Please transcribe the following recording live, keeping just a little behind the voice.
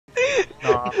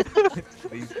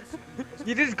Please.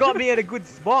 You just got me at a good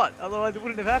spot, otherwise it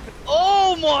wouldn't have happened.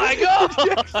 Oh my god!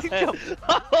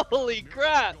 Holy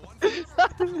crap!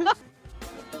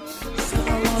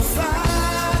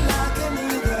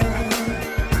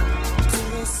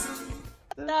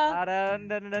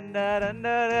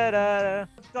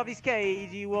 Of his cage,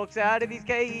 he walks out of his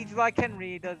cage like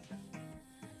Henry does.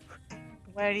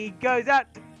 When he goes out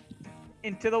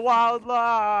into the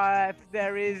wildlife,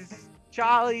 there is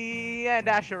Charlie and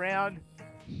Ash around.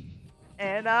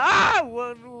 And I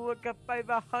won't look up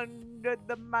 500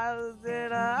 the miles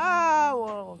and I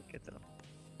won't get to them.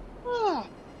 Oh.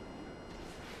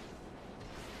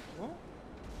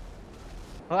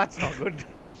 Well, that's not good.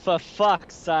 For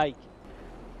fuck's sake.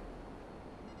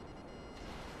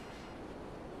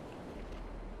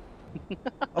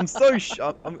 I'm so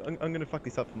I'm gonna fuck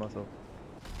this up for myself.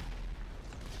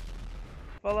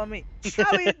 Follow me.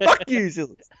 Charlie, fuck you,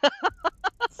 Silas.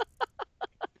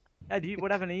 Hey,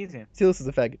 what happened to you, Sam? Silas is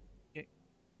a faggot.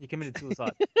 You committed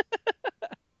suicide. I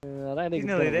don't think He's it's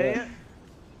nearly gonna there work.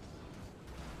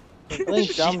 yet. I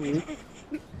think dumb you.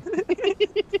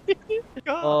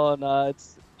 Oh no,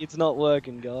 it's not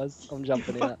working, guys. I'm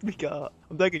jumping out. Fuck the car.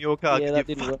 I'm taking your car. Yeah, 'cause that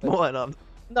you didn't fucked work. mine up.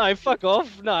 No, fuck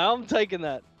off. No, I'm taking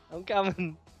that. I'm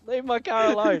coming. Leave my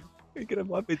car alone. You can have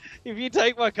my bitch. If you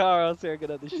take my car, I'll say I can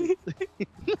have this shit.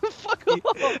 Fuck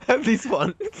off. Have this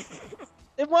one.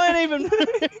 It won't even.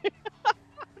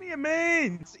 What do you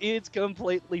mean? It's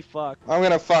completely fucked. I'm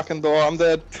gonna fucking die. I'm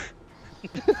dead.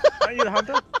 Aren't you the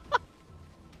hunter?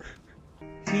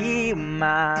 Keep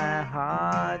my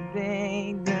heart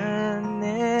beating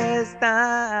this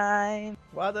time.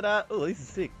 Why did I? Oh, this is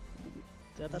sick.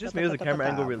 It just made the camera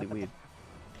angle really weird.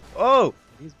 Oh,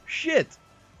 shit.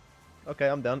 Okay,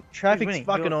 I'm done. Traffic's winning?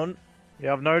 fucking on.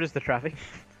 Yeah, I've noticed the traffic.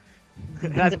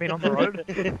 It has been on the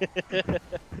road.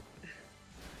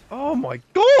 Oh my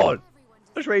god!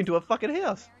 I just ran into a fucking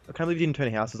house. I can't believe you didn't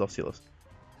turn houses off, Silas.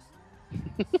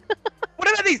 What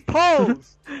about these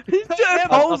poles? He's turned I've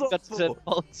poles I've off got to turn before.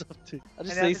 poles off too. I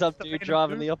just And now see this some is dude something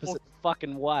driving to the do. opposite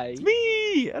fucking way. It's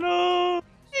me! Hello!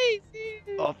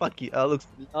 Oh, fuck you. Looks...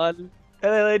 Lol.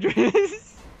 Hello, Adrian.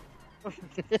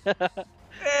 Yeah,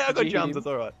 I Did got you jumps, hit that's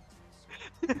alright.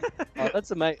 Oh,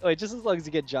 that's amazing. Wait, just as long as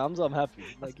you get jumps, I'm happy.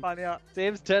 Let's Like, find out.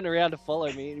 Sam's turned around to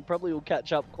follow me, and he probably will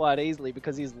catch up quite easily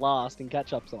because he's last and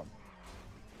catch up's on.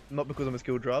 Not because I'm a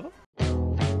skilled driver.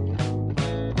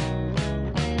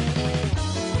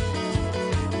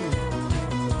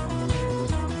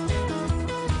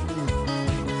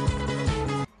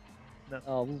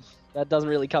 Oh, that doesn't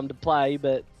really come to play,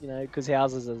 but you know, because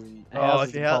houses and Oh, houses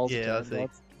if and you poles yeah, I turn see.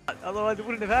 lots. Otherwise it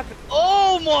wouldn't have happened.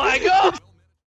 Oh my god!